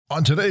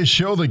On today's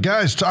show, the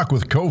guys talk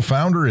with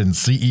co-founder and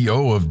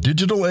CEO of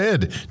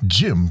DigitalEd,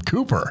 Jim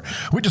Cooper.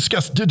 We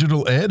discuss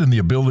DigitalEd and the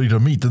ability to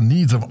meet the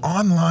needs of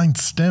online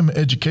STEM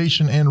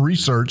education and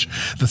research,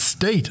 the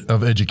state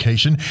of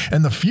education,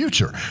 and the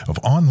future of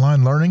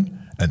online learning,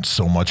 and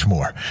so much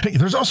more. Hey,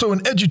 there's also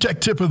an EduTech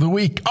tip of the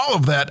week. All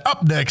of that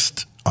up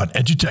next on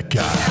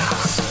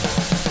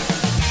EduTechGuys.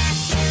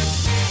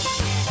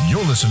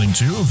 You're listening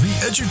to the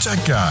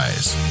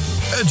EduTechGuys,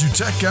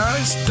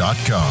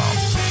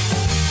 EduTechGuys.com.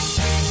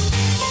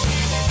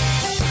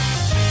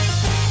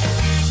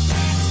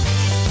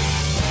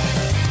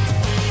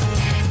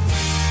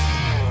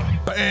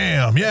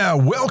 Bam. Yeah,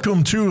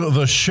 welcome to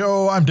the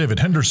show. I'm David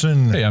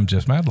Henderson. Hey, I'm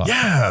Jeff Madlock.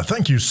 Yeah,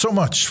 thank you so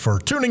much for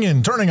tuning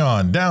in, turning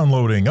on,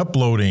 downloading,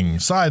 uploading,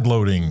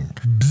 sideloading.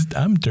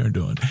 I'm turned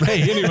on.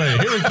 Hey, anyway,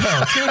 here we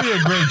go. It's going to be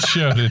a great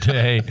show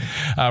today.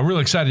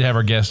 Really excited to have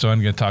our guest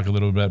on. Going to talk a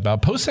little bit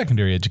about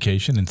post-secondary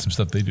education and some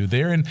stuff they do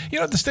there. And, you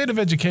know, the state of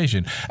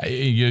education.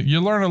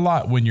 You learn a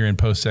lot when you're in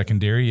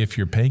post-secondary if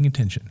you're paying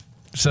attention.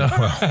 So,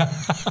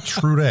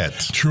 true that.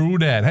 True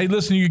that. Hey,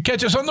 listen, you can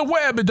catch us on the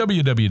web at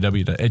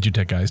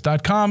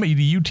www.edutechguys.com,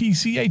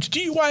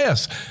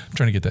 EduTechGuys. I'm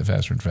trying to get that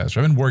faster and faster.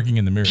 I've been working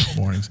in the mirror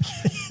mornings.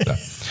 So.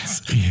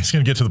 It's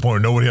going to get to the point where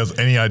nobody has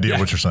any idea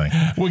what you're saying.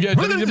 We'll get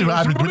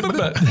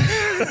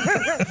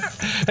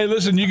Hey,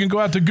 listen, you can go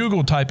out to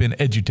Google, type in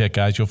EduTech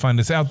Guys. You'll find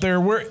us out there.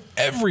 We're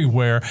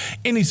everywhere.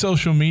 Any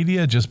social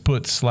media, just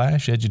put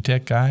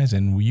 /EduTech Guys,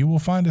 and you will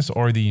find us,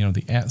 or the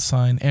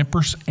 @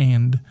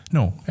 ampersand.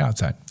 No,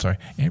 outside. Sorry.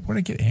 Where did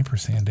I get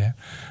ampersand at?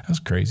 That was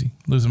crazy.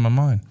 Losing my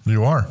mind.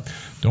 You are.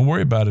 Don't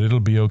worry about it. It'll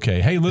be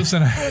okay. Hey,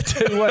 listen, I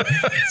tell you what,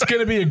 it's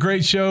going to be a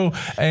great show,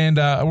 and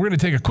we're going to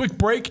take a quick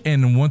break,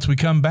 and once we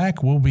come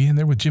back, we'll be in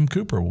there with Jim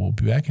Cooper. We'll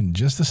be back in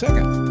just a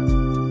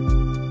second.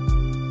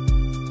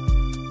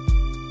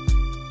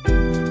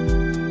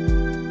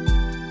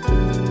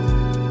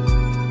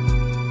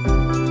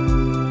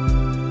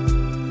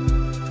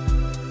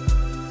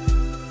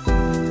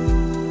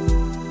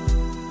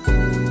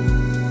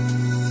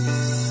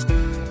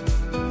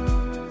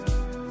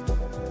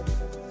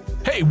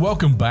 Hey,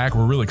 welcome back.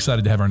 We're really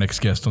excited to have our next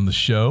guest on the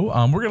show.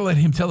 We're going to let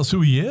him tell us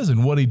who he is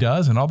and what he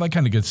does and all that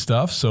kind of good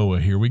stuff. So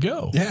here we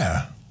go.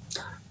 Yeah.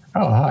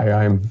 Oh, hi.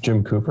 I'm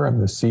Jim Cooper. I'm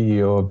the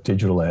CEO of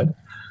DigitalEd.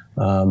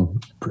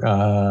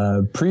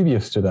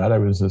 Previous to that, I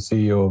was the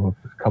CEO of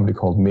a company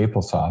called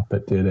MapleSoft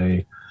that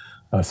did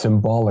a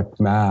symbolic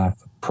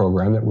math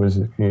program that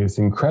is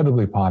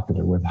incredibly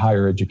popular with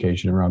higher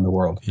education around the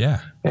world.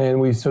 Yeah.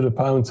 And we sort of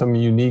found some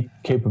unique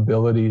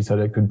capabilities that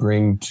it could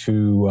bring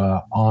to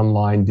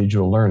online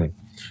digital learning.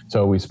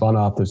 So we spun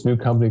off this new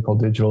company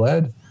called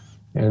DigitalEd,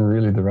 and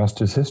really the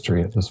rest is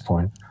history at this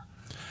point.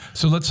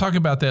 So let's talk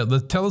about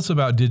that. Tell us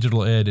about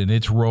DigitalEd and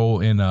its role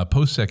in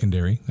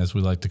post-secondary, as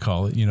we like to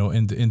call it,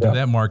 into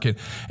that market.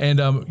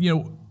 And,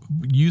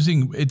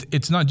 using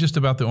it's not just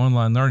about the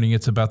online learning,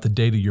 it's about the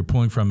data you're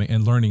pulling from it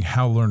and learning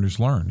how learners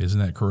learn. Isn't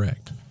that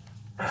correct?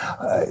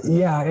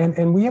 Yeah,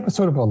 and we have a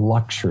sort of a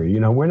luxury.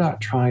 We're not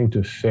trying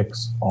to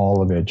fix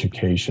all of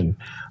education.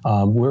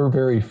 We're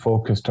very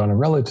focused on a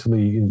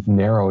relatively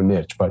narrow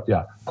niche, but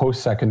yeah,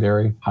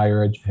 post-secondary,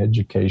 higher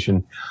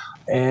education.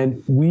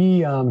 And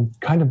we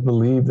kind of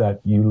believe that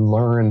you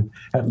learn,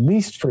 at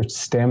least for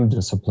STEM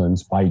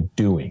disciplines, by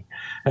doing.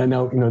 And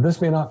now,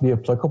 this may not be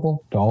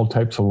applicable to all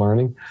types of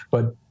learning,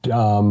 but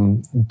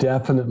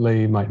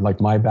definitely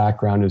my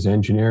background is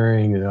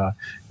engineering. A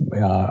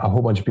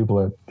whole bunch of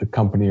people at the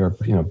company are,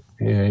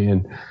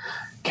 in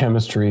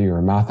chemistry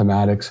or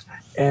mathematics.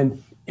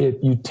 And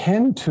you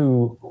tend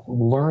to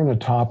learn a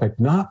topic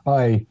not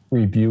by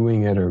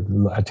reviewing it or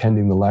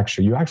attending the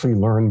lecture. You actually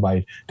learn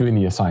by doing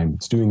the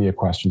assignments, doing the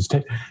questions,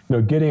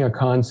 getting a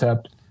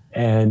concept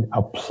and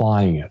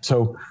applying it.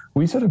 So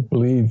we sort of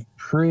believe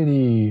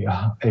pretty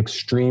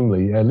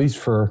extremely, at least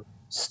for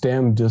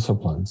STEM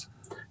disciplines,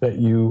 that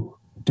you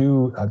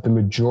do the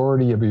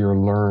majority of your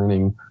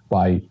learning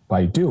by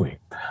doing.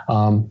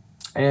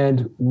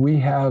 And we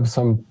have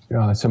some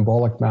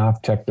symbolic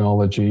math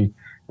technology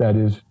that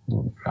is,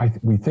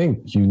 we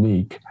think,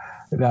 unique,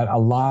 that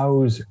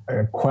allows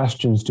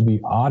questions to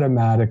be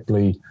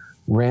automatically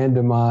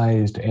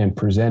randomized and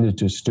presented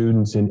to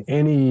students in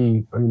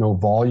any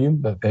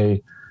volume that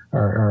they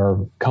are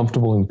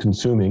comfortable in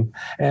consuming,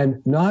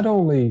 and not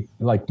only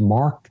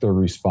mark the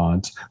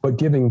response, but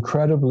give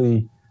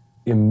incredibly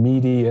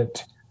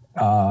immediate,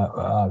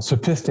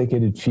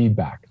 sophisticated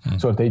feedback.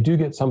 So if they do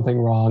get something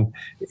wrong,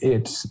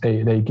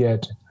 they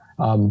get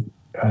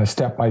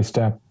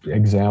step-by-step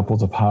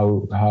examples of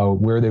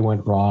where they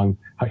went wrong,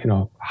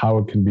 how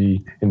it can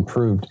be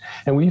improved.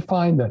 And we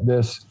find that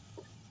this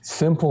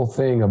simple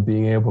thing of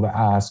being able to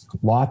ask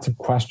lots of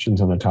questions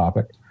on a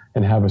topic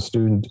and have a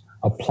student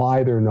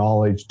apply their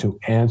knowledge to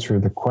answer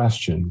the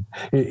question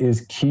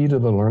is key to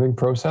the learning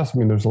process. I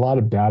mean, there's a lot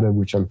of data,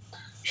 which I'm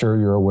sure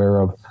you're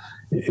aware of,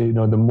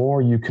 the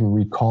more you can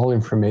recall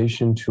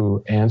information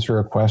to answer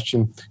a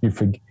question,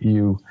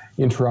 you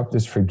interrupt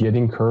this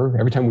forgetting curve.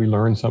 Every time we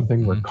learn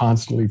something, we're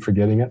constantly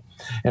forgetting it.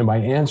 And by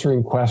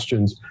answering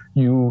questions,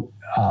 you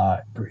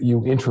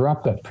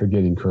interrupt that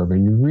forgetting curve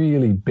and you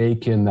really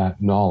bake in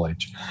that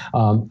knowledge.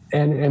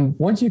 And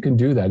once you can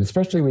do that,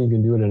 especially when you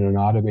can do it in an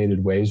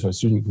automated way, so a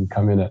student can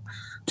come in at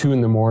 2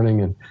 a.m.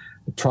 and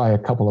try a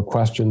couple of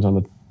questions on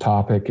the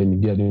topic and you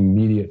get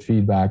immediate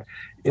feedback,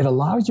 it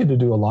allows you to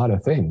do a lot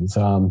of things.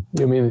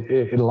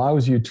 It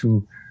allows you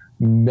to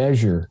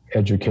measure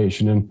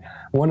education. And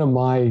one of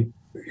my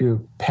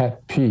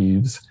pet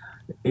peeves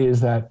is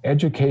that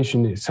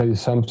education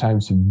is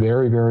sometimes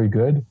very, very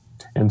good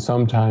and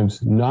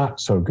sometimes not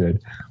so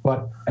good.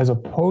 But as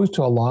opposed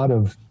to a lot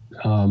of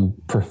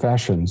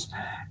professions,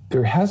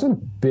 there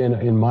hasn't been,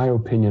 in my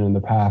opinion, in the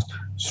past,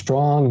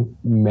 strong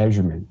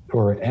measurement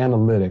or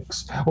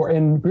analytics,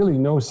 and really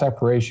no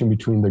separation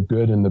between the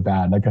good and the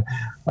bad. Like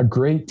a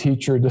great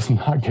teacher does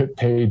not get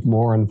paid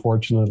more,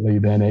 unfortunately,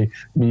 than a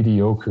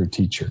mediocre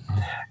teacher.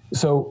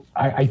 So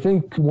I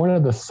think one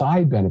of the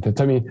side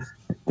benefits,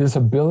 this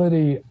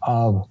ability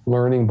of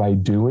learning by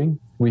doing,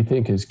 we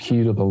think is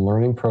key to the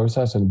learning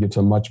process and gets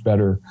a much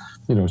better,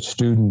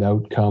 student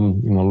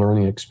outcome,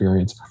 learning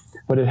experience.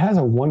 But it has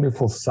a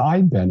wonderful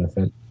side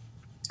benefit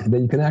that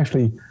you can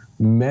actually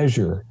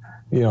measure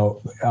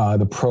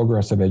the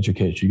progress of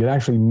education. You can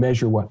actually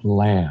measure what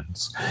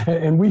lands.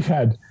 And we've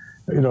had,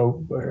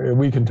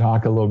 we can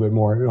talk a little bit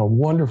more,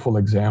 wonderful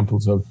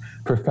examples of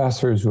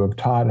professors who have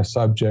taught a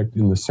subject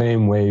in the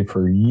same way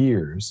for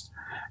years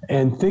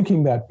and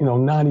thinking that,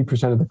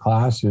 90% of the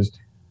class is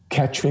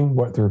catching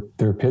what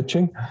they're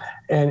pitching.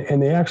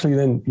 And they actually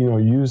then,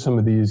 use some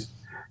of these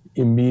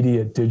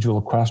immediate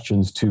digital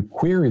questions to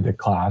query the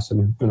class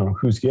and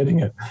who's getting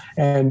it,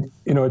 and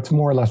it's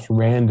more or less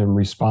random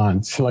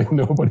response, like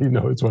nobody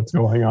knows what's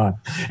going on,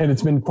 and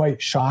it's been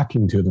quite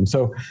shocking to them.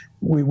 So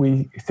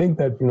we think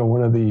that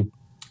one of the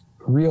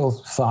real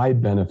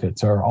side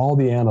benefits are all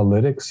the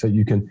analytics that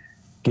you can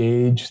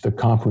gauge the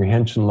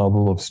comprehension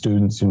level of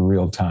students in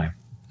real time.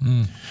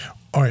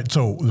 All right,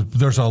 so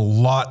there's a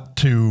lot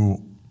to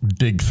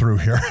dig through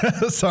here.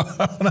 So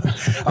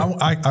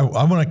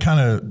I want to kind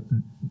of.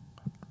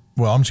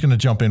 Well, I'm just going to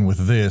jump in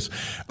with this.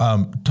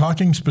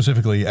 Talking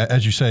specifically,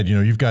 as you said,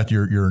 you've got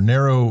your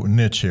narrow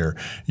niche here.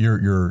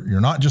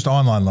 You're not just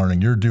online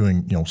learning. You're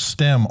doing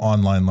STEM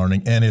online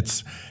learning, and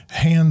it's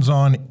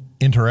hands-on,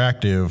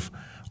 interactive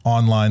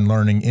online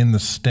learning in the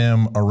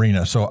STEM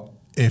arena. So,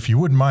 if you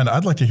wouldn't mind,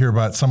 I'd like to hear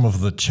about some of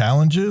the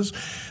challenges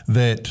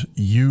that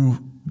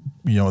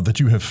that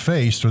you have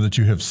faced or that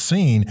you have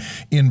seen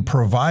in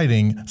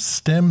providing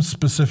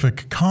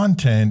STEM-specific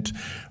content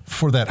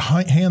for that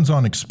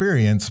hands-on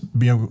experience.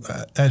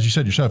 As you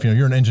said yourself,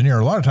 you're an engineer.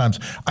 A lot of times,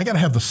 I got to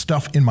have the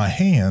stuff in my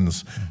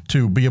hands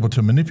to be able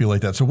to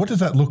manipulate that. So what does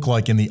that look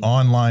like in the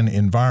online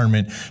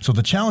environment? So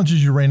the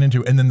challenges you ran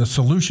into and then the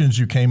solutions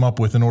you came up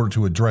with in order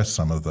to address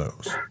some of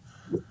those.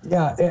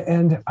 Yeah,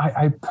 and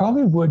I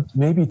probably would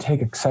maybe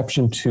take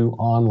exception to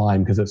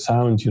online because it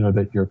sounds,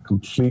 that you're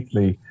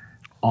completely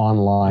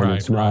online. Right,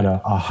 it's not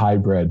a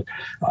hybrid.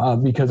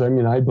 Because I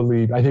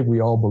think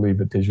we all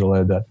believe at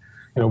DigitalEd that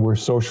we're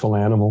social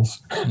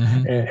animals,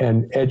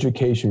 and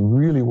education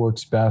really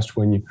works best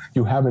when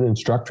you have an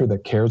instructor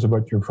that cares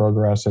about your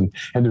progress, and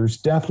there's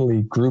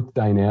definitely group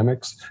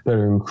dynamics that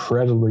are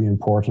incredibly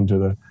important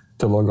to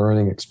the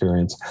learning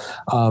experience.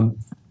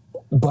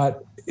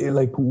 But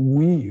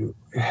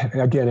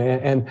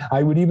and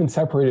I would even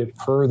separate it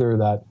further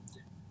that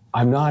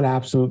I'm not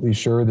absolutely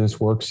sure this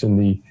works in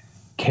the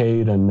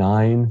K to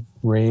 9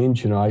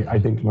 range. I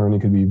think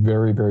learning could be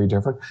very, very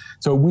different.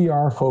 So we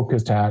are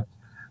focused at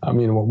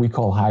what we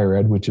call higher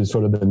ed, which is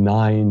sort of the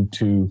 9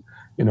 to,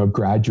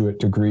 graduate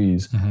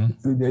degrees.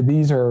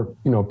 These are,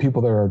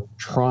 people that are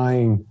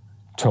trying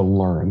to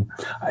learn.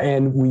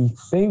 And we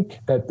think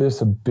that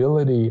this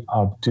ability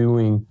of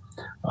doing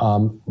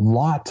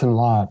lots and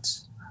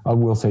lots of,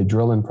 we'll say,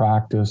 drill and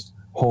practice,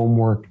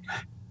 homework,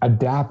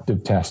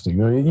 adaptive testing,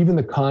 even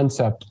the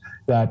concept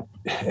that,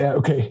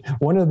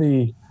 one of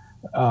the,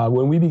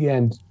 when we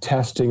began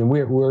testing, and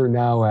we're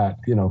now at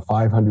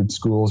 500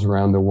 schools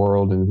around the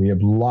world, and we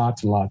have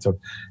lots and lots of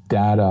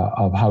data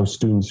of how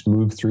students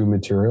move through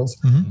materials.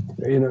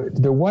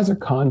 There was a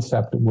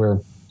concept where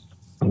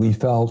we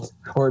felt,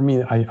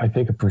 I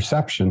think a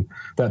perception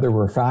that there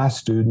were fast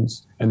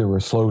students and there were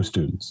slow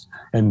students,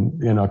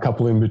 and a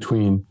couple in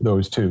between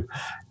those two.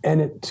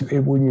 And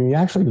when you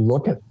actually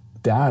look at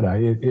data,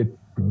 it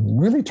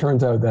really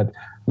turns out that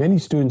many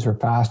students are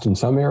fast in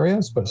some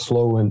areas, but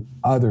slow in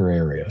other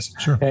areas.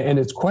 Sure. And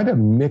it's quite a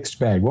mixed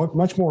bag,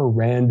 much more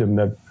random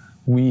than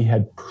we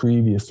had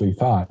previously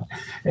thought.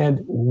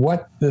 And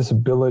what this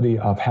ability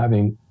of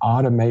having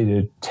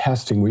automated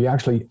testing, we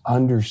actually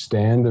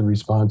understand the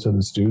response of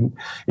the student,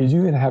 is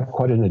you can have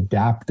quite an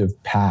adaptive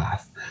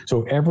path.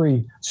 So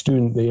every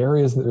student, the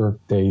areas that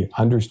they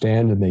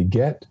understand and they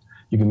get,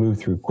 you can move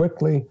through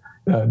quickly.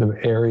 the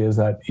areas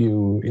that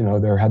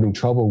they're having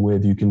trouble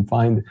with, you can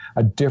find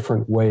a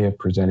different way of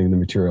presenting the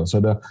material.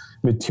 So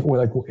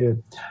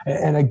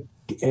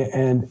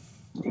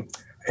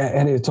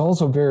and it's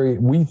also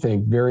we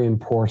think very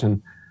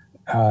important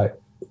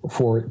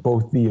for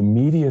both the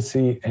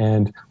immediacy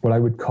and what I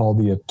would call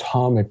the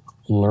atomic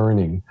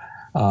learning.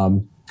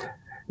 And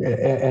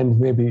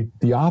maybe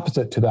the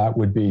opposite to that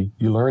would be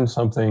you learn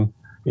something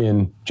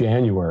in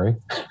January,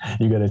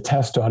 you get a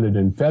test on it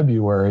in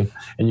February,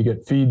 and you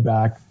get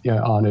feedback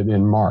on it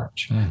in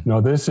March.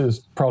 This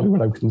is probably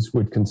what I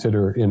would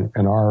consider in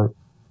our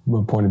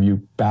point of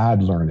view,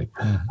 bad learning,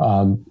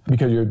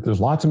 because there's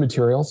lots of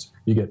materials,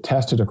 you get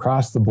tested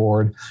across the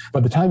board.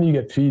 By the time you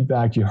get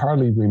feedback, you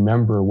hardly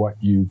remember what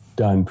you've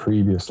done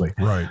previously.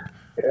 Right.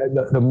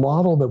 The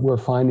model that we're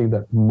finding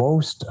that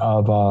most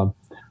of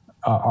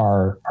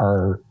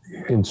our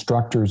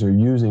instructors are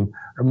using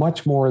are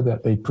much more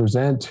that they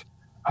present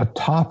a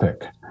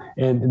topic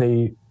and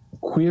they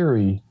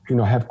query,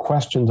 have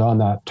questions on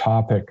that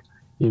topic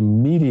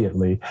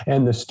immediately,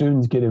 and the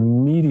students get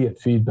immediate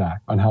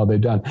feedback on how they've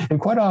done. And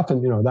quite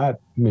often, that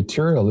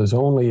material is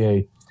only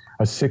a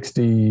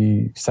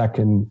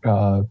 60-second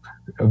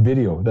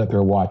video that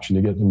they're watching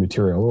to get the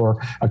material, or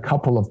a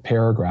couple of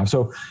paragraphs.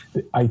 So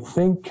I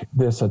think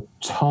this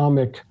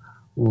atomic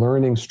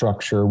learning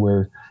structure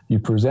where you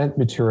present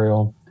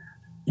material,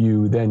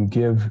 you then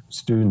give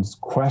students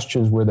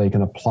questions where they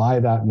can apply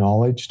that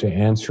knowledge to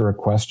answer a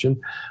question,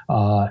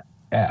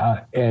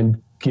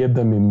 and give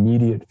them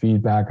immediate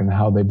feedback on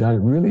how they've done it,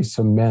 really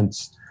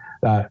cements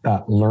that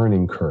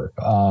learning curve.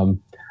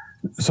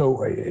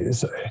 So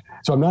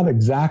I'm not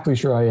exactly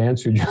sure I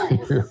answered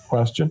your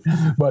question,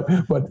 but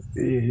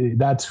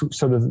that's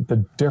sort of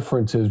the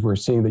differences we're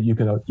seeing, that you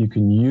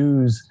can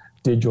use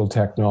digital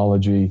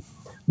technology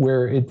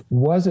where it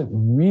wasn't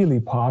really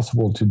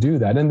possible to do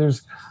that. And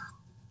there's,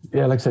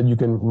 like I said, you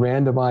can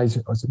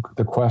randomize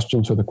the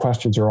questions, so the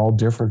questions are all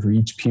different for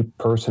each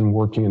person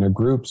working in a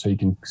group, so you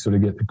can sort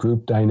of get the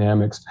group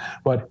dynamics.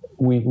 But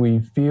we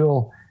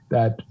feel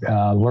that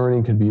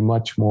learning can be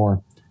much more,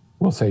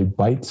 we'll say,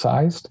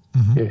 bite-sized,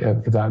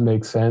 if that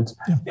makes sense,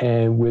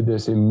 and with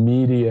this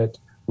immediate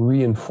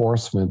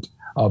reinforcement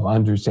of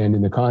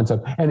understanding the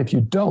concept. And if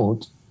you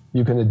don't,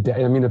 you can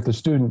if the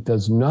student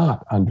does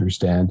not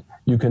understand,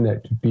 you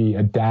can be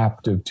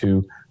adaptive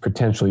to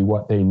potentially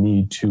what they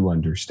need to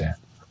understand.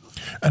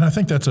 And I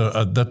think that's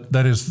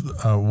that is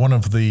one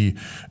of the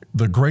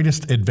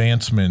greatest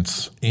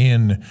advancements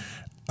in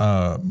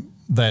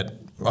that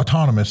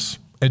autonomous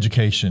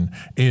education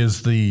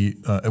is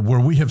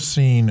where we have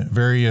seen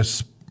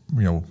various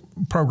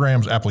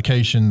programs,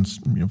 applications,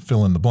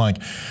 fill in the blank,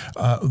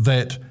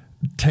 that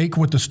take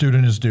what the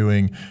student is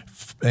doing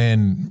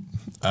and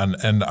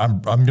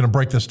I'm going to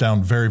break this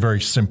down very,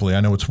 very simply.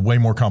 I know it's way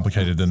more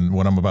complicated than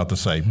what I'm about to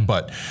say,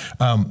 but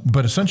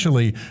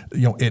essentially,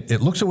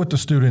 it looks at what the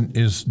student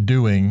is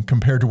doing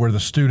compared to where the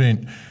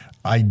student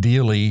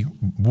ideally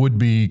would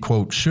be,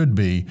 quote, should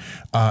be,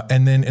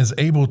 and then is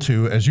able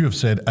to, as you have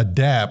said,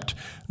 adapt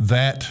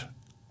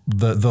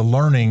the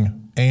learning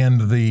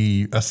and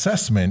the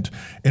assessment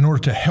in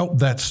order to help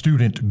that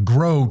student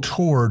grow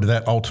toward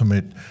that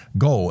ultimate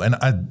goal. And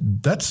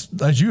that's,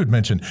 as you had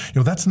mentioned,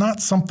 that's not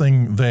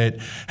something that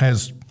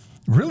has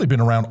really been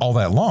around all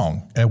that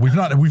long. And we've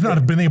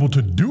not been able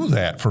to do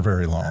that for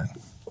very long.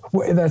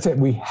 Well, that's it.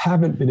 We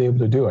haven't been able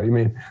to do it. I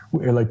mean,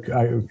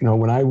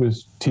 when I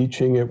was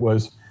teaching, it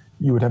was,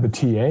 you would have a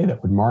TA that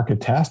would mark a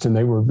test, and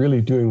they were really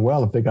doing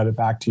well if they got it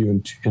back to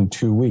you in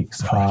 2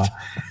 weeks. Right.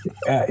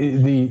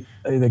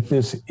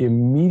 This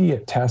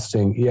immediate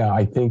testing,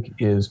 I think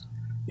is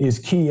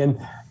key, and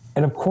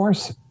of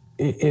course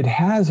it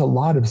has a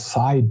lot of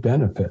side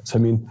benefits. I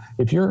mean,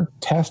 if you're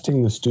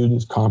testing the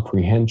student's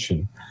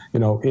comprehension,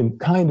 in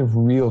kind of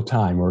real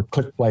time or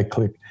click by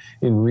click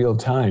in real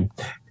time,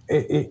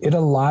 it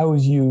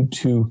allows you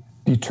to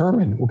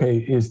determine, okay,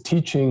 is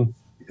teaching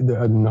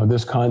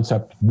this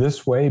concept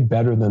this way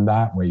better than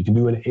that way. You can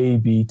do an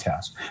A/B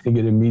test and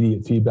get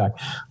immediate feedback.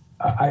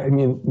 I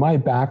mean, my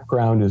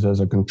background is as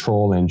a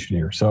control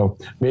engineer, so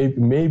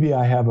maybe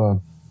I have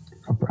a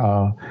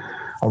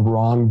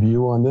wrong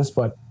view on this,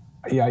 but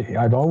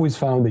I've always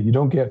found that you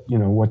don't get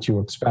what you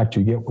expect,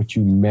 you get what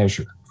you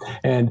measure.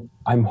 And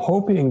I'm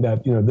hoping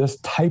that this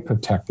type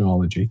of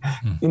technology,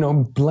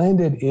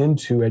 blended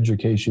into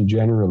education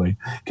generally,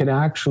 can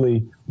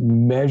actually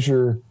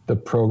measure the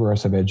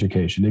progress of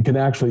education. It can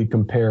actually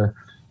compare,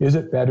 is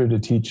it better to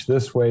teach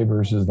this way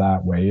versus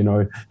that way?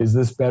 Is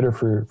this better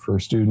for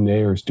student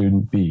A or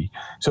student B?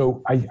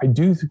 So I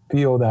do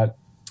feel that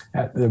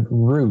at the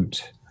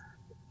root,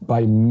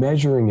 by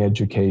measuring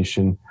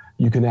education,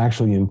 you can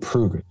actually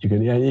improve it. You can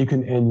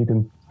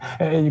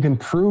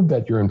prove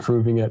that you're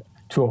improving it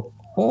to a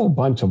whole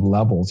bunch of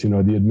levels,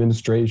 the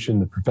administration,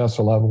 the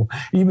professor level,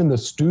 even the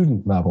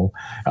student level.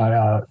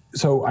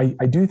 So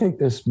I do think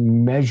this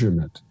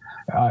measurement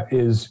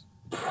is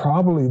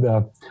probably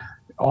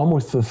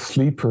almost the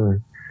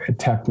sleeper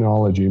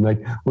technology. Like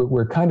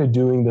we're kind of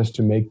doing this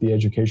to make the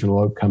educational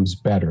outcomes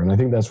better, and I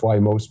think that's why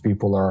most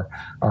people are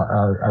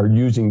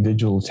using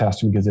digital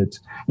testing, because it's,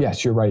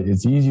 yes, you're right,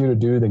 it's easier to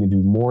do. They can do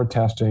more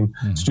testing.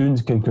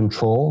 Students can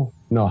control,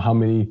 how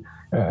many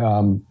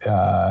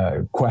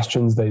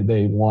questions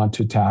they want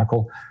to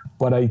tackle.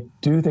 But I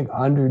do think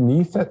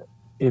underneath it,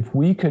 if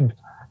we could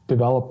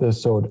develop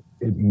this so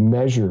it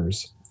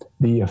measures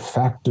the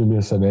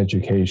effectiveness of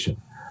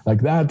education,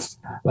 like that's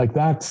like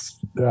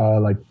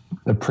the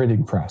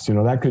printing press,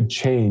 that could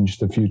change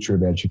the future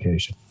of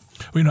education.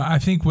 Well, I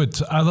think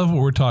I love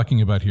what we're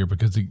talking about here,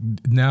 because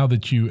now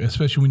that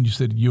especially when you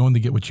said you only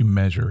get what you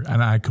measure,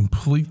 and I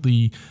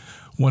completely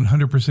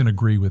 100%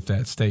 agree with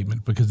that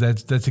statement, because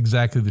that's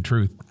exactly the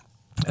truth.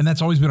 And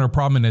that's always been our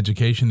problem in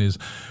education, is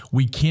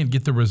we can't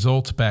get the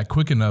results back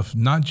quick enough,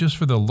 not just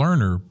for the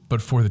learner,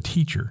 but for the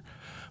teacher,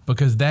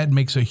 because that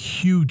makes a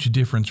huge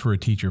difference for a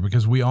teacher,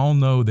 because we all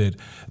know that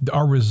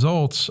our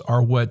results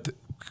are what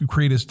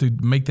create us to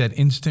make that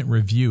instant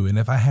review. And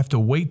if I have to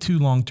wait too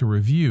long to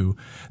review,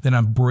 then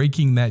I'm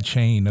breaking that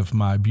chain of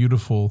my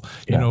beautiful,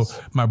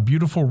 my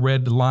beautiful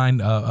red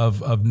line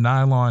of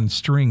nylon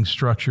string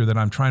structure that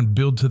I'm trying to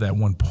build to that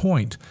one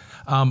point.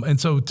 And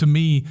so to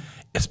me,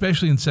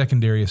 especially in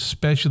secondary,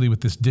 especially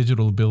with this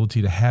digital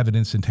ability to have it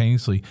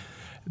instantaneously,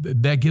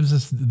 that gives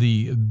us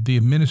the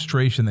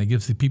administration, that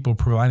gives the people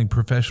providing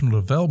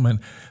professional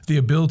development the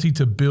ability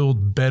to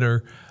build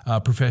better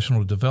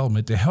professional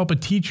development, to help a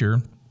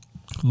teacher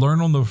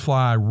learn on the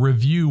fly,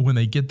 review when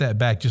they get that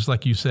back. Just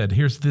like you said,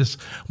 here's this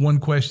one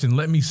question,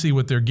 let me see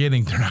what they're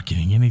getting. They're not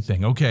getting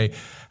anything. Okay,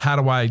 how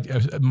do I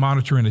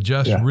monitor and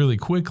adjust really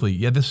quickly?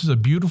 Yeah, this is a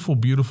beautiful,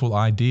 beautiful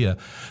idea.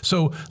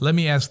 So let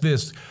me ask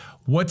this.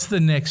 What's the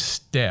next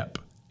step?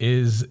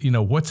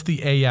 What's the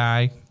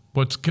AI?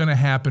 What's going to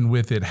happen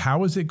with it?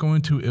 How is it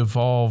going to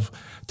evolve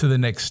to the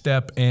next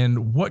step?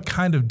 And what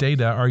kind of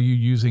data are you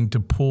using to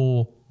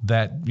pull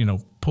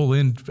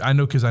in? I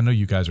know, because I know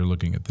you guys are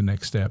looking at the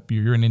next step.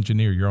 You're an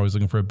engineer. You're always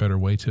looking for a better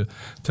way to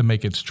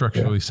make it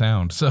structurally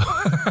sound. So,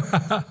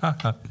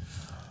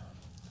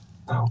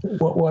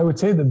 well, I would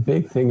say the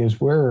big thing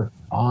is we're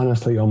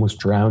honestly almost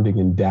drowning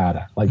in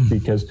data.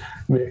 Because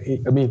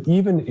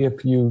even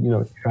if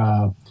you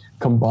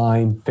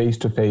combine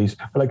face-to-face,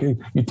 like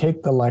you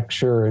take the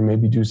lecture and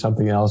maybe do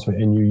something else,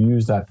 and you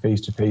use that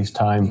face-to-face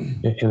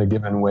time in a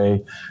given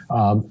way,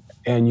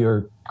 and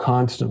you're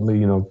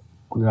constantly,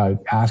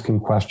 asking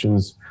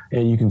questions,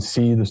 and you can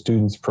see the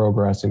students'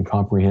 progress and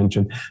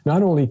comprehension.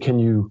 Not only can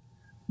you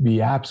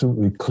be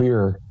absolutely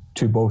clear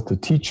to both the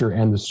teacher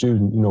and the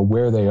student,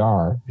 where they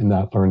are in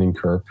that learning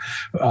curve,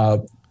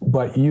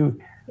 but you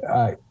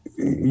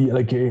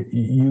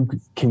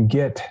can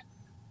get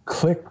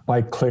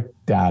click-by-click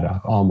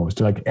data almost.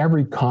 Like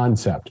every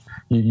concept,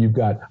 you've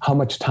got how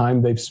much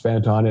time they've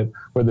spent on it,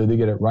 whether they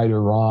get it right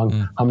or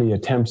wrong, how many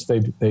attempts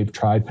they've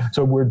tried.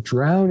 So we're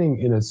drowning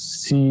in a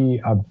sea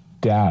of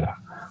data.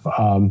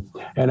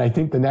 And I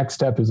think the next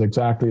step is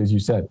exactly as you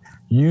said,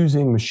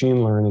 using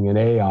machine learning and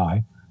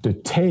AI to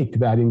take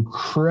that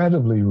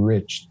incredibly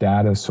rich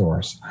data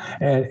source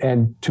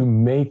and to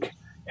make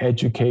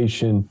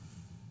education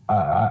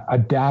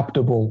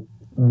adaptable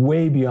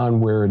way beyond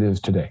where it is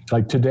today.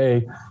 Like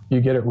today, you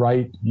get it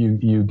right,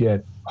 you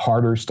get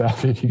harder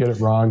stuff. If you get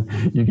it wrong,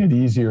 you get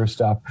easier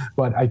stuff.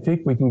 But I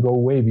think we can go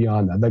way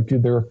beyond that.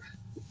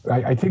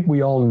 Like I think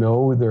we all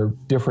know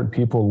different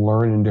people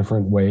learn in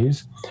different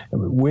ways.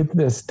 With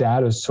this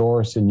data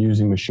source and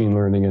using machine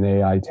learning and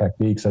AI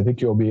techniques, I think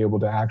you'll be able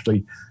to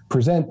actually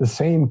present the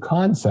same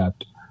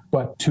concept,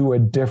 but to a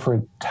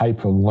different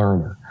type of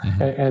learner.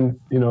 And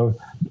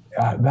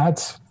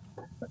that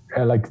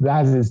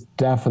is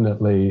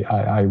definitely,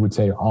 I would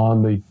say,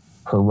 on the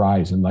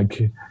horizon.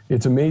 Like,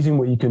 it's amazing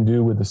what you can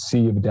do with a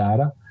sea of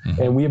data.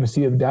 And we have a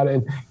sea of data,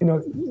 and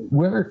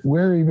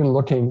we're even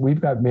looking. We've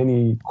got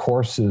many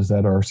courses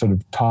that are sort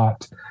of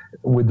taught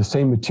with the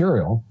same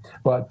material,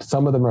 but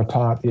some of them are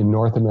taught in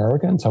North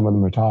America, and some of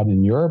them are taught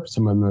in Europe,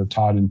 some of them are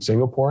taught in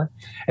Singapore,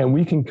 and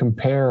we can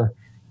compare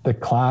the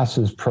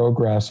classes'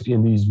 progress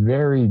in these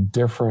very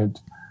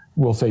different,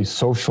 we'll say,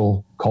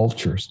 social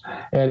cultures,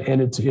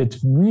 and it's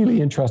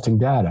really interesting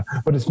data,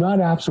 but it's not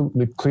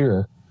absolutely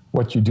clear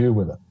what you do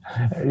with it,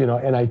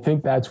 and I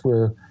think that's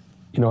where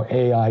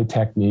AI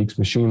techniques,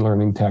 machine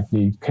learning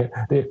techniques,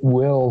 it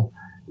will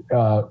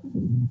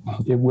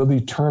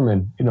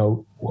determine,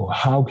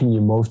 how can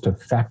you most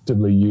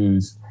effectively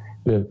use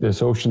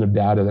this ocean of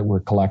data that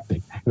we're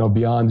collecting,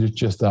 beyond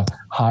just the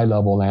high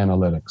level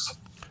analytics.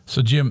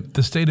 So Jim,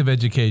 the state of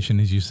education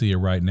as you see it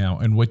right now,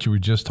 and what you were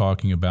just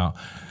talking about,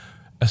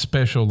 a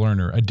special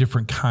learner, a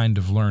different kind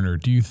of learner.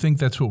 Do you think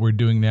that's what we're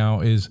doing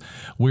now? Is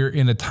we're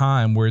in a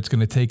time where it's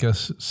going to take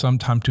us some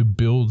time to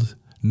build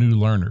new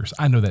learners?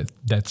 I know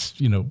that's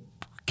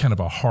kind of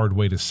a hard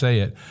way to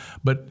say it,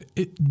 but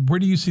where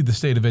do you see the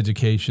state of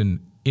education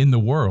in the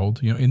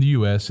world, in the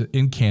U.S.,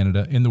 in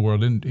Canada, in the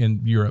world,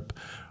 in Europe?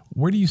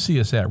 Where do you see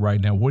us at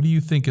right now? What do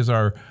you think is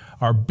our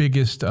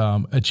biggest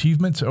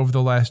achievements over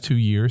the last 2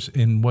 years,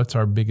 and what's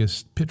our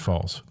biggest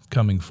pitfalls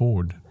coming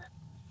forward?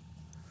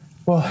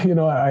 Well,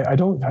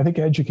 I think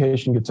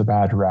education gets a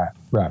bad rep.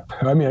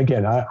 I mean,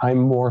 again, I'm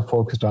more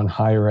focused on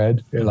higher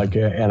ed, and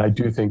I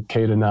do think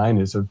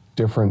K-9 is a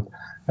different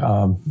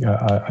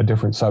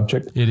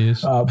subject. It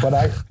is,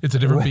 but it's a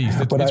different beast.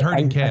 It's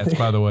hurting cats,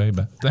 by the way.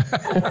 But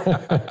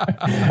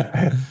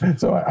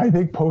so I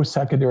think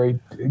post-secondary,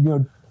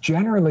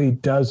 generally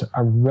does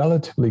a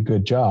relatively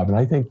good job, and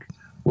I think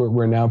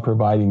we're now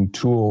providing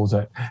tools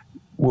that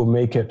will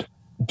make it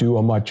do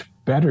a much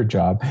better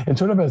job. And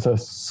sort of as a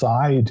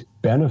side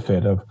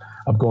benefit of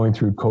going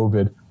through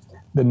COVID,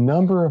 the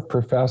number of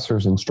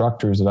professors,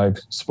 instructors that I've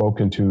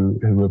spoken to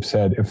who have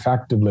said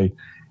effectively,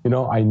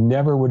 I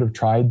never would have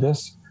tried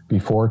this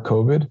before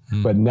COVID,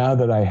 but now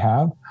that I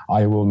have,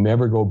 I will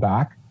never go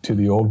back to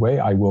the old way.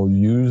 I will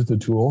use the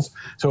tools.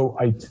 So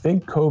I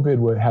think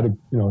COVID had a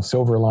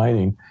silver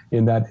lining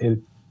in that it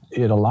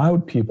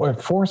allowed people,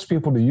 it forced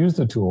people to use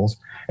the tools,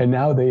 and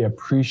now they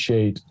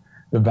appreciate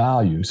the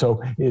value.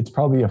 So it's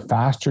probably a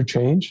faster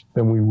change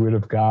than we would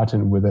have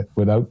gotten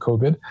without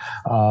COVID.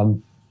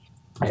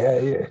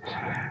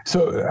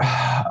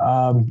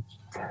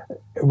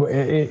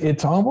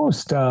 It's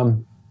almost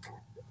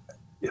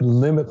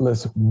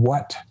limitless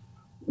what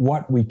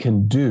we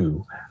can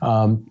do.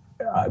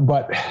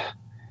 But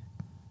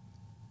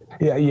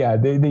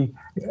it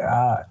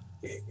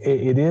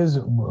is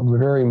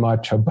very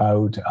much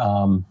about.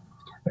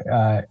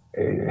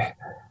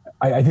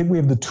 I think we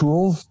have the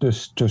tools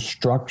to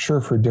structure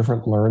for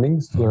different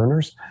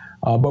learners,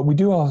 but we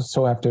do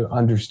also have to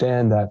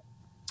understand that,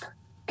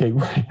 okay,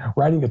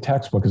 writing a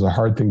textbook is a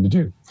hard thing to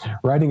do.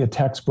 Writing a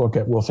textbook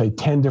at, we'll say,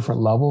 10 different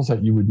levels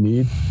that you would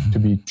need to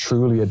be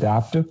truly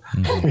adaptive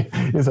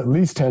is at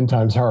least 10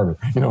 times harder,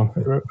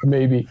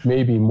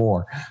 maybe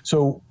more.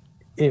 So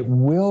it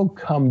will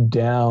come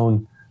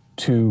down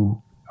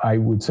to, I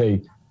would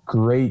say,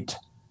 great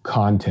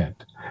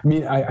content. I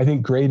mean, I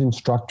think great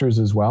instructors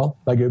as well.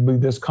 Like it'd be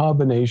this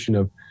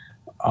combination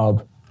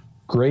of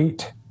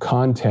great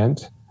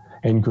content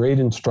and great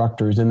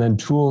instructors, and then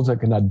tools that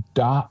can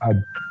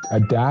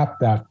adapt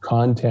that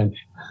content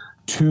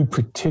to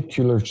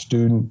particular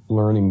student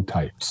learning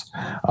types.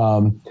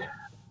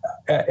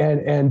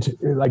 That's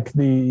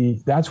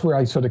where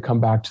I sort of come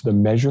back to the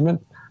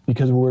measurement,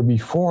 because where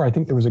before I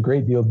think there was a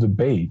great deal of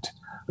debate.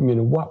 I mean,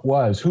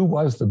 who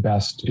was the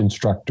best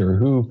instructor?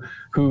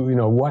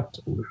 What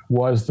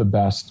was the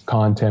best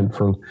content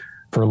for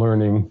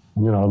learning,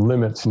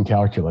 limits and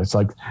calculus?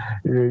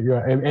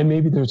 And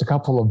maybe there's a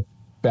couple of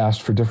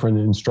best for different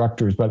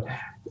instructors, but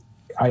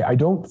I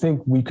don't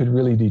think we could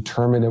really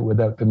determine it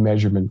without the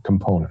measurement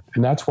component.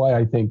 And that's why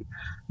I think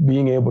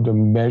being able to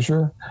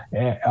measure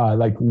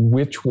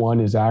which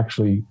one is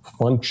actually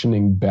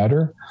functioning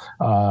better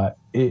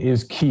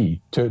is key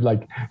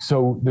to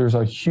so there's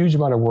a huge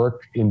amount of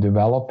work in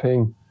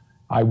developing,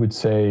 I would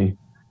say,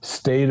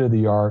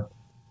 state-of-the-art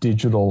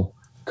digital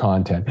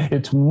content.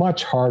 It's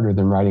much harder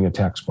than writing a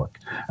textbook.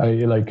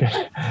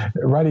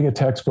 Writing a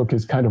textbook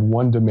is kind of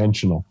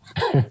one-dimensional,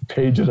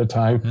 page at a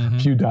time,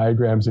 few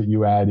diagrams that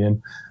you add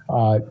in.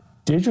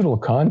 Digital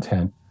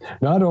content,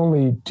 not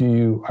only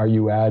are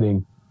you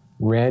adding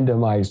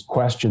randomized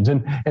questions,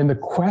 and the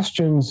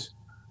questions,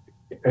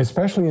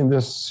 especially in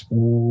this,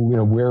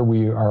 where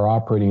we are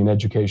operating in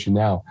education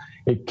now,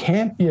 it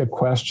can't be a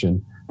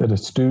question that a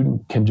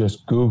student can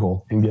just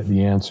Google and get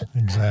the answer.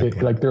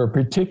 Exactly. There are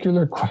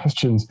particular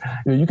questions.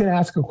 You can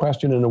ask a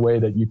question in a way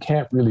that you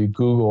can't really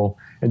Google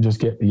and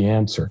just get the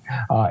answer.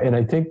 And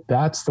I think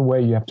that's the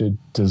way you have to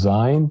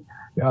design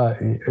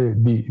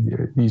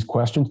these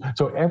questions.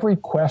 So every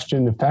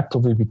question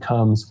effectively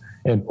becomes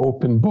an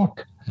open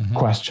book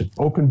question,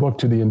 open book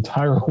to the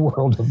entire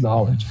world of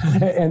knowledge.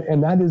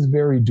 And that is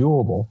very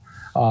doable.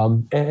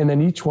 And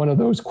then each one of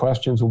those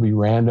questions will be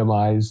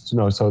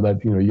randomized, so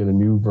that, you get a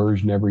new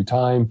version every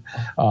time.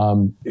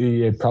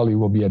 It probably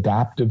will be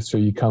adaptive, so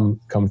you come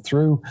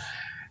through.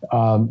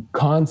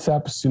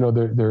 Concepts,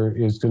 there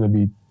is going to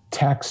be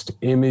text,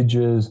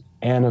 images,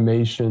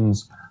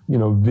 animations,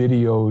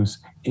 videos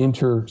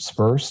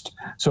interspersed.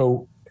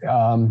 So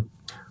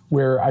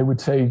where I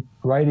would say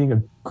writing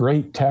a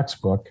great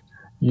textbook,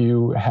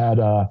 you had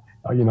a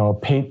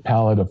paint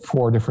palette of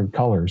 4 different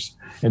colors,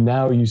 and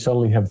now you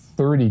suddenly have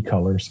 30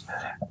 colors.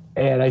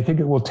 And I think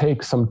it will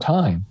take some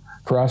time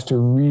for us to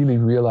really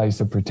realize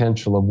the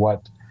potential of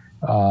what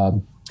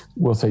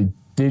we'll say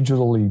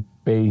digitally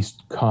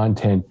based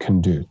content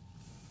can do.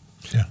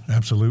 Yeah,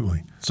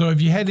 absolutely. So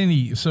if you had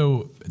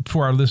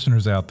for our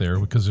listeners out there,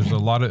 because there's a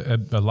lot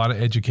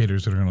of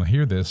educators that are going to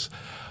hear this,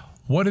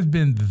 what have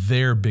been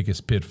their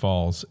biggest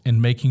pitfalls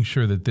in making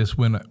sure that this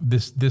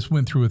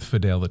went through with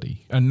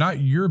fidelity? And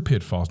not your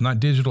pitfalls, not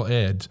digital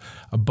eds,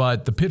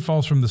 but the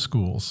pitfalls from the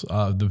schools,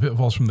 the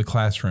pitfalls from the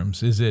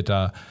classrooms. Is it,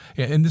 and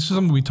this is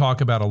something we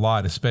talk about a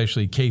lot,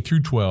 especially K through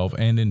 12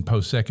 and in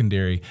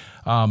post-secondary,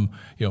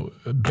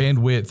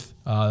 bandwidth,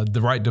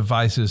 the right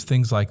devices,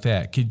 things like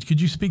that. Could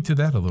you speak to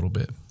that a little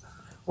bit?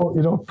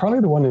 Well,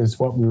 probably the one is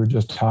what we were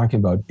just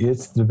talking about.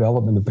 It's the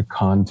development of the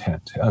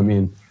content. I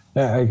mean,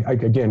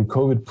 again,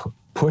 COVID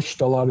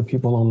pushed a lot of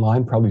people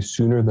online probably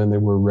sooner than they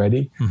were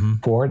ready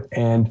for it.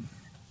 And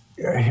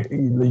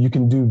you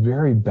can do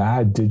very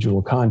bad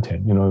digital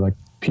content, like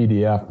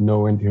PDF,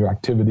 no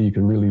interactivity. You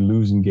can really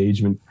lose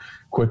engagement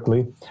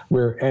quickly.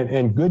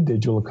 And good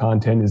digital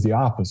content is the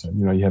opposite.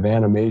 You have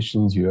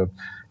animations, you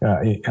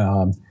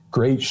have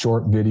great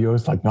short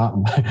videos, I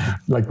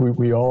think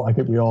we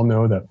all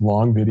know that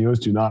long videos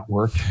do not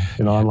work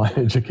in online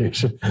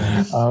education.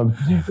 You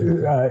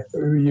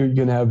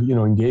can have,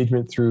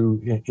 engagement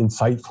through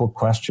insightful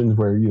questions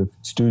where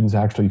students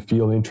actually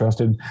feel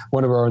interested.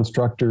 One of our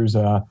instructors,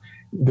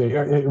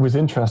 it was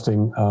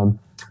interesting,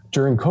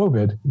 during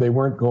COVID, they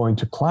weren't going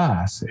to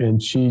class, and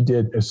she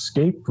did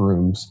escape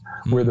rooms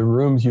where the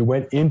rooms you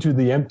went into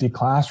the empty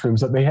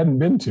classrooms that they hadn't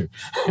been to.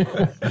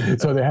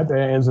 So they had to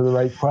answer the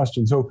right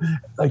question. So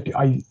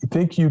I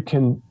think you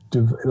can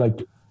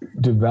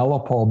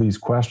develop all these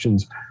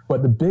questions,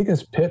 but the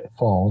biggest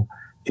pitfall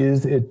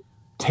is it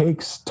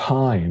takes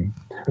time,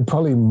 and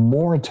probably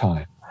more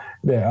time,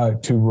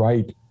 to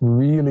write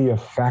really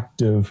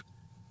effective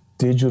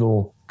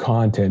digital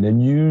content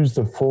and use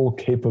the full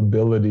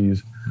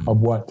capabilities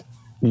of what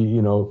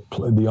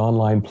the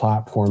online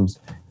platforms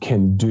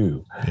can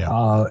do.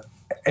 Yeah.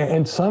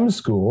 And some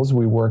schools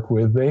we work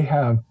with, they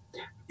have,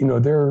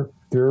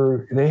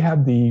 they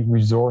have the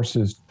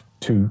resources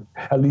to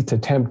at least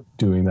attempt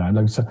doing that.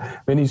 Like so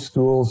many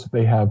schools,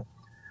 they have,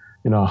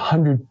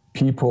 100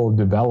 people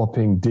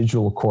developing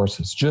digital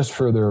courses just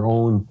for their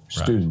own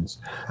students.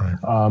 Right.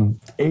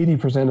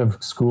 80% of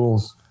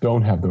schools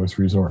don't have those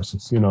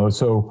resources,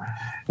 so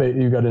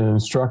you've got an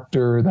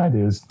instructor that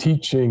is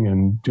teaching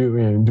and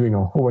doing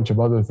a whole bunch of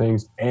other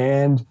things,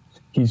 and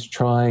he's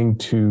trying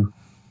to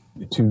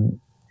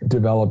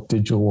develop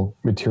digital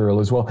material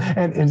as well.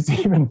 And it's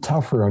even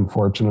tougher,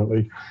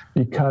 unfortunately,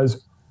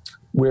 because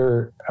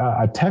where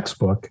a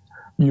textbook,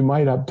 you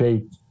might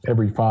update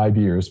every 5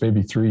 years,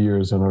 maybe 3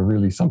 years on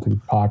really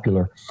something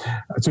popular.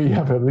 So you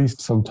have at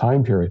least some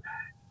time period.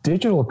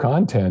 Digital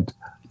content,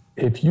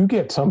 if you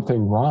get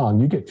something wrong,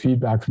 you get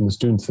feedback from the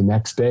students the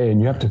next day,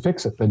 and you have to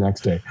fix it the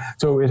next day.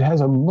 So it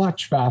has a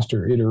much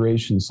faster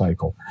iteration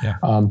cycle. Yeah.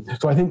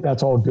 So I think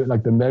that's all good,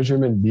 like the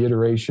measurement, the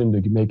iteration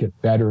to make it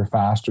better,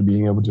 faster,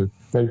 being able to,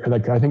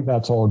 I think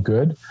that's all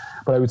good.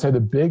 But I would say the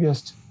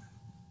biggest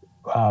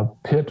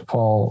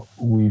pitfall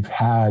we've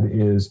had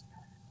is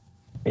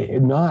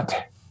not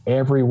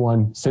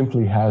everyone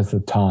simply has the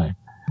time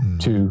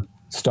to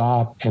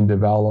stop and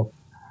develop,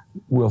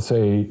 we'll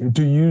say,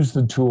 to use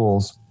the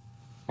tools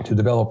to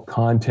develop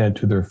content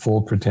to their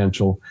full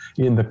potential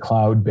in the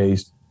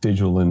cloud-based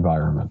digital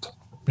environment.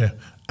 Yeah,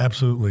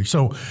 absolutely.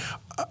 So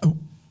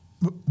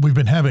we've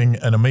been having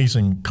an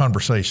amazing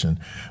conversation.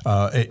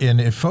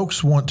 And if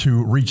folks want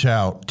to reach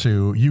out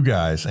to you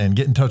guys and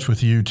get in touch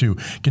with you to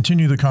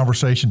continue the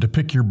conversation, to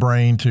pick your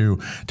brain, to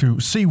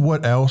see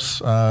what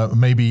else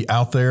may be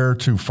out there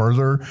to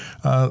further,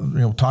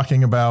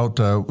 talking about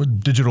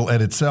DigitalEd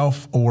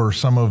itself, or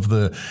some of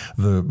the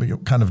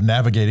kind of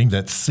navigating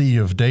that sea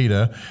of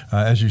data,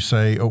 as you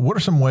say, what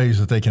are some ways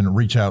that they can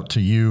reach out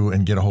to you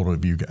and get a hold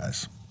of you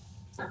guys?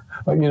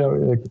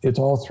 It's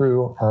all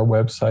through our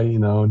website,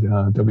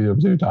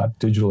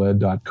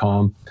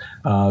 www.digitaled.com.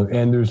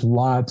 And there's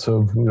lots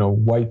of,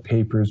 white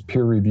papers,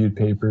 peer-reviewed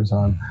papers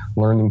on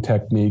learning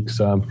techniques.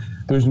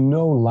 There's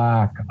no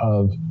lack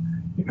of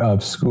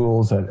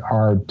schools that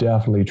are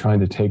definitely trying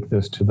to take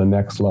this to the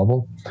next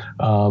level.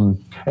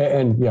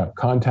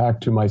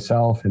 Contact to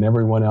myself and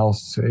everyone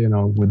else,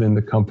 within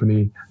the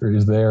company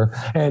is there.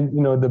 And,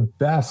 the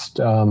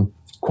best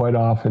quite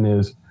often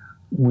is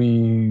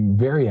we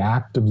very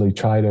actively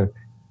try to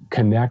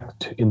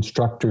connect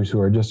instructors who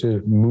are just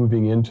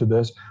moving into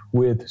this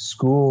with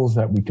schools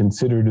that we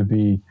consider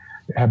to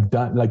have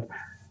done, like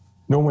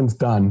no one's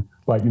done,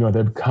 but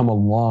they've come a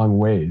long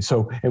way.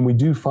 So, and we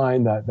do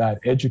find that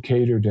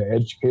educator to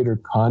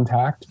educator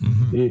contact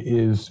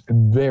is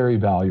very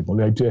valuable.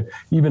 Like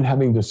even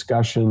having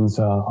discussions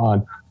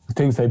on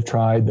things they've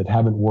tried that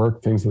haven't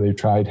worked, things that they've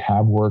tried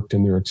have worked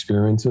in their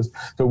experiences.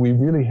 So we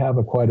really have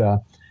quite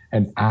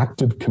an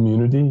active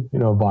community,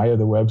 via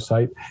the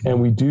website.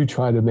 And we do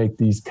try to make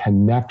these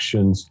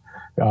connections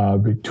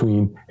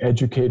between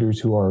educators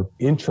who are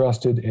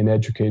interested and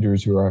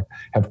educators who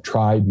have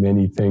tried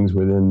many things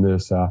within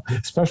this,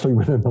 especially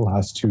within the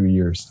last 2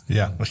 years.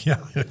 Yeah,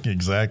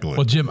 exactly.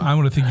 Well, Jim, I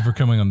want to thank you for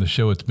coming on the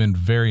show. It's been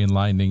very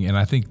enlightening, and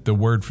I think the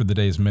word for the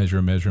day is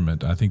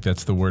measurement. I think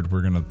that's the word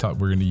we're going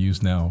to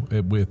use now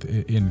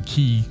in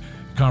key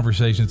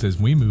conversations as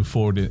we move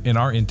forward in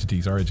our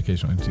entities, our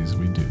educational entities, as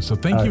we do. So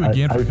thank you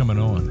again for coming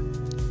on.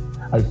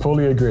 I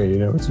fully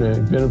agree. It's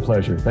been a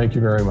pleasure. Thank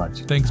you very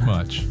much. Thanks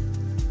much.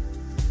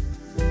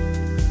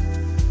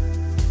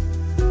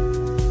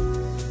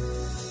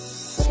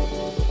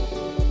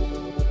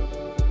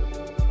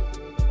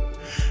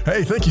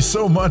 Hey, thank you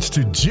so much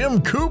to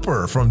Jim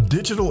Cooper from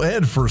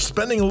DigitalEd for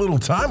spending a little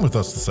time with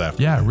us this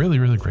afternoon. Yeah, really,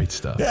 really great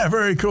stuff. Yeah,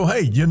 very cool.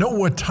 Hey, you know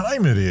what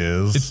time it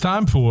is? It's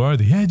time for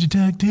the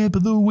EduTech Tip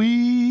of the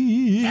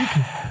Week.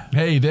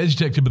 Hey, the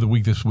EduTech tip of the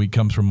week this week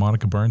comes from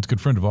Monica Burns, good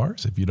friend of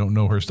ours. If you don't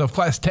know her stuff,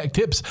 Class Tech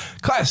Tips,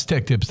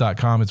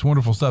 classtechtips.com. It's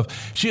wonderful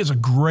stuff. She has a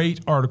great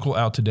article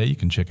out today. You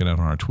can check it out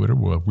on our Twitter.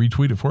 We'll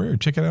retweet it for you, or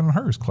check it out on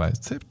hers, Class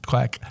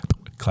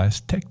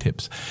Tech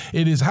Tips.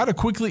 It is how to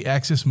quickly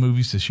access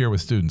movies to share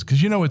with students.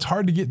 Because, it's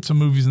hard to get some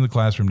movies in the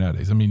classroom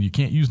nowadays. I mean, you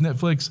can't use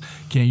Netflix,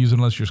 can't use it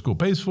unless your school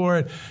pays for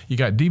it. You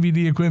got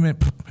DVD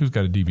equipment. Who's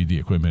got a DVD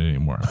equipment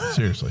anymore?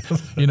 Seriously.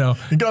 You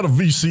got a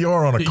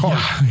VCR on a cart.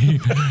 Yeah.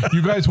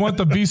 You guys want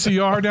the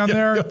VCR down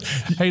there?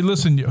 Hey,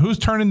 listen, who's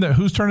turning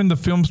the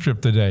film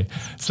strip today?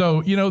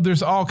 So,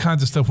 there's all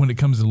kinds of stuff when it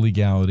comes to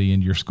legality,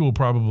 and your school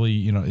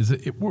probably,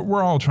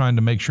 we're all trying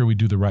to make sure we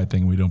do the right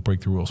thing and we don't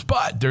break the rules.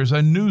 But there's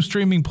a new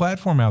streaming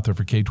platform out there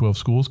for K-12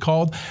 schools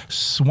called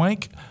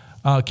Swank.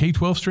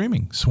 K-12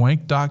 streaming,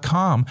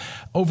 swank.com,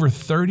 over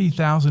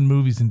 30,000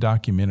 movies and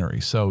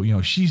documentaries.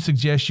 So, she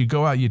suggests you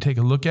go out, you take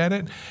a look at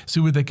it, see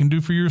what they can do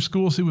for your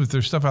school, see if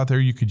there's stuff out there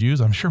you could use.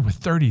 I'm sure with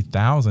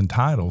 30,000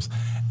 titles,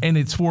 and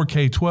it's for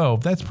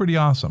K-12, that's pretty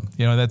awesome.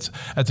 That's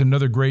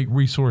another great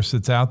resource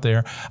that's out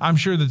there. I'm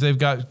sure that they've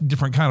got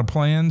different kind of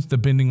plans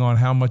depending on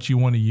how much you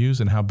want to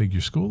use and how big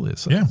your school is.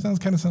 So that sounds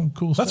kind of some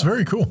cool stuff. That's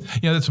very cool.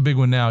 That's a big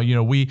one now.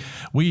 We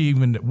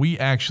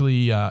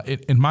actually,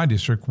 in my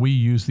district, we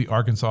use the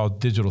Arkansas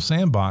Digital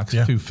Sandbox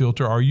to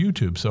filter our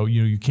YouTube. So,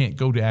 you can't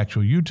go to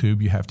actual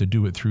YouTube. You have to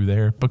do it through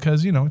there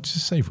because, it's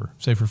just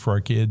safer for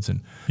our kids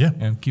and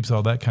keeps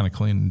all that kind of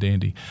clean and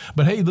dandy.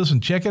 But hey, listen,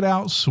 check it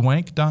out,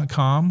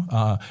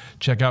 swank.com.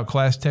 Check out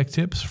Class Tech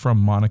Tips from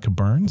Monica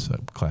Burns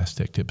at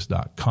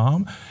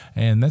classtechtips.com.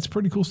 And that's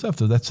pretty cool stuff.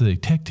 So that's the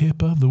tech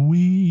tip of the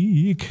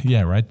week.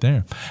 Yeah, right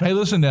there. Hey,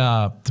 listen,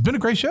 it's been a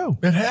great show.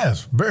 It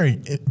has.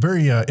 Very,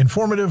 very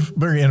informative,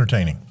 very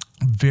entertaining.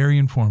 Very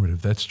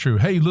informative. That's true.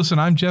 Hey, listen,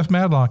 I'm Jeff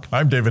Madlock.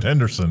 I'm David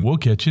Henderson. We'll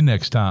catch you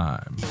next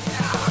time.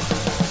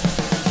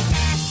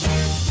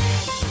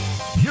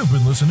 You've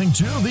been listening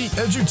to the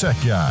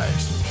EduTech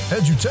Guys,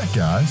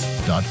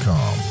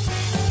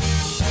 edutechguys.com.